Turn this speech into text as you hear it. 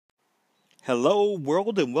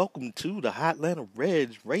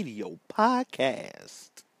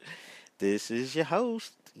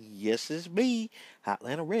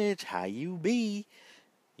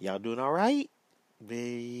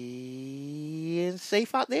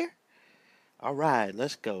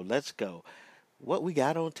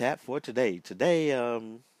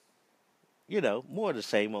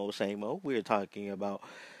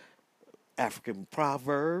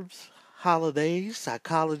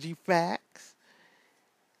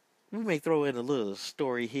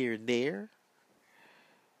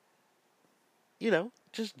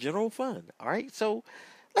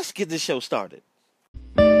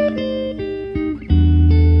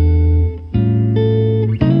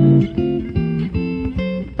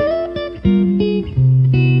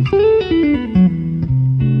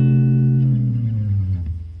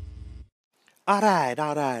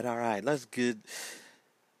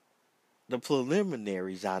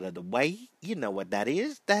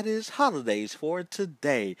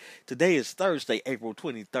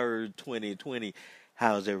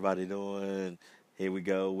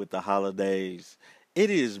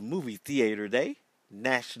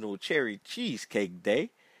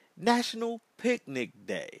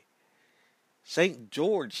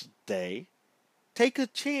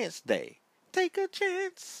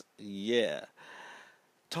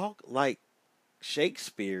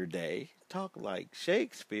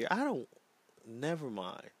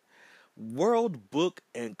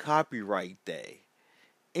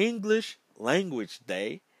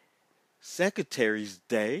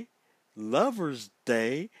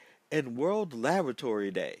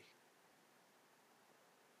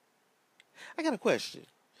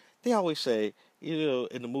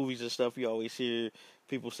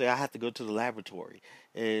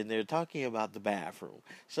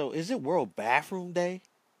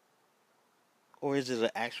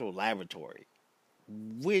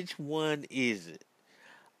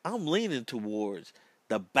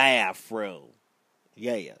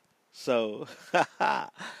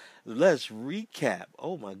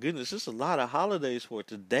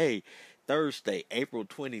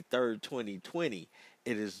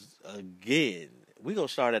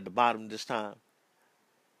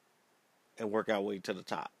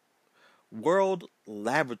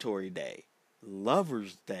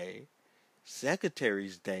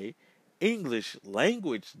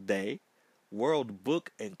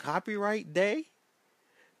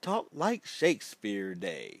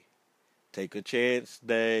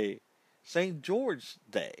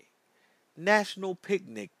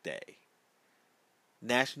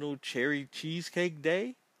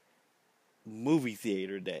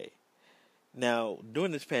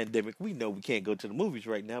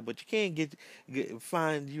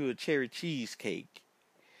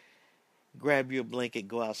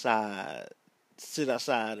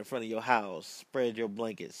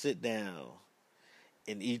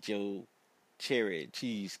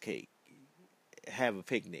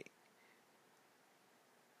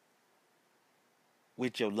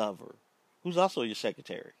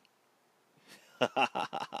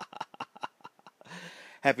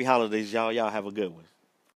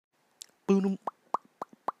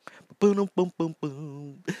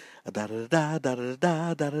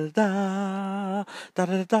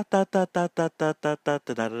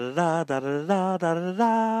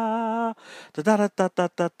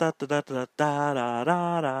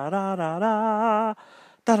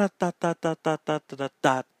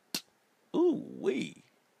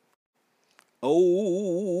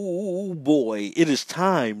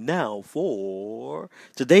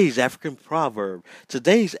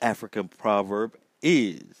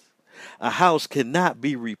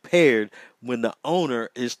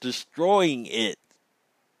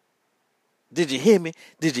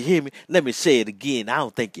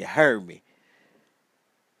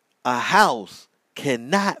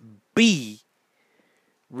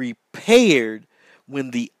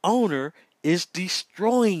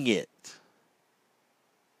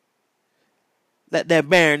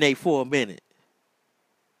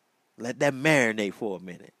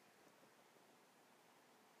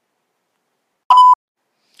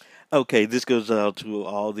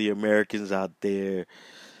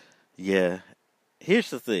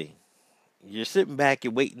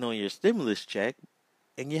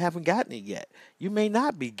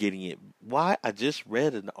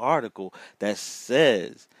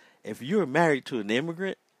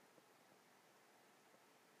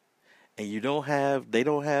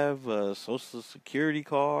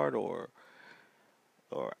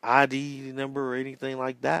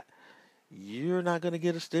you're not going to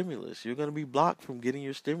get a stimulus. You're going to be blocked from getting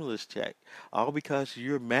your stimulus check, all because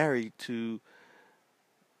you're married to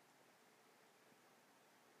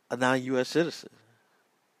a non-U.S. citizen.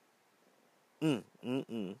 Mm, mm,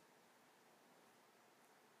 mm.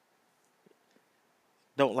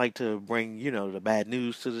 Don't like to bring, the bad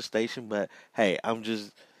news to the station, but hey, I'm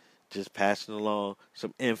just passing along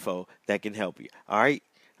some info that can help you. All right?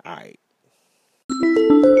 All right.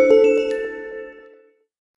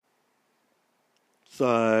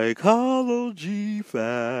 Psychology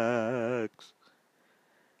facts.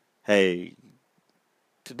 Hey,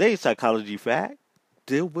 today's psychology fact,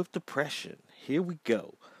 deal with depression. Here we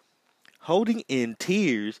go. Holding in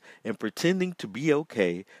tears and pretending to be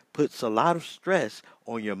okay puts a lot of stress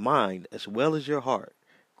on your mind as well as your heart.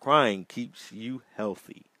 Crying keeps you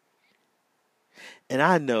healthy. And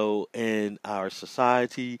I know in our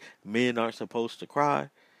society, men aren't supposed to cry.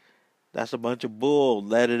 That's a bunch of bull.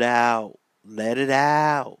 Let it out. Let it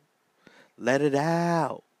out. Let it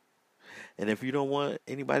out. And if you don't want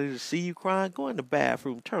anybody to see you crying, go in the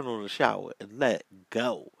bathroom, turn on the shower, and let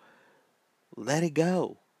go. Let it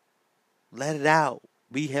go. Let it out.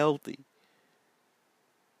 Be healthy.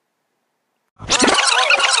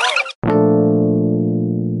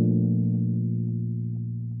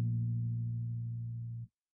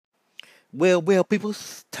 Well, people,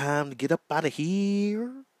 it's time to get up out of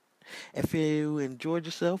here. If you enjoyed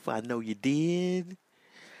yourself, I know you did.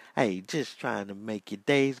 Hey, just trying to make your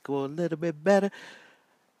days go a little bit better.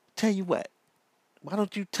 Tell you what, why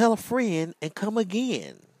don't you tell a friend and come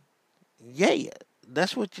again? Yeah,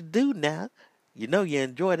 that's what you do now. You know you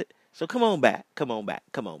enjoyed it. So come on back. Come on back.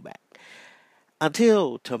 Come on back.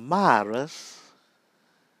 Until tomorrow,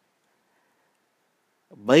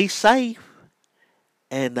 be safe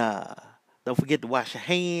and don't forget to wash your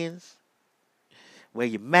hands, wear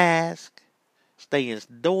your mask, stay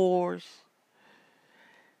indoors,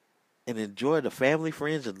 and enjoy the family,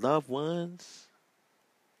 friends, and loved ones.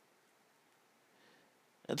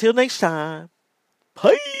 Until next time,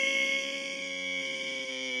 peace.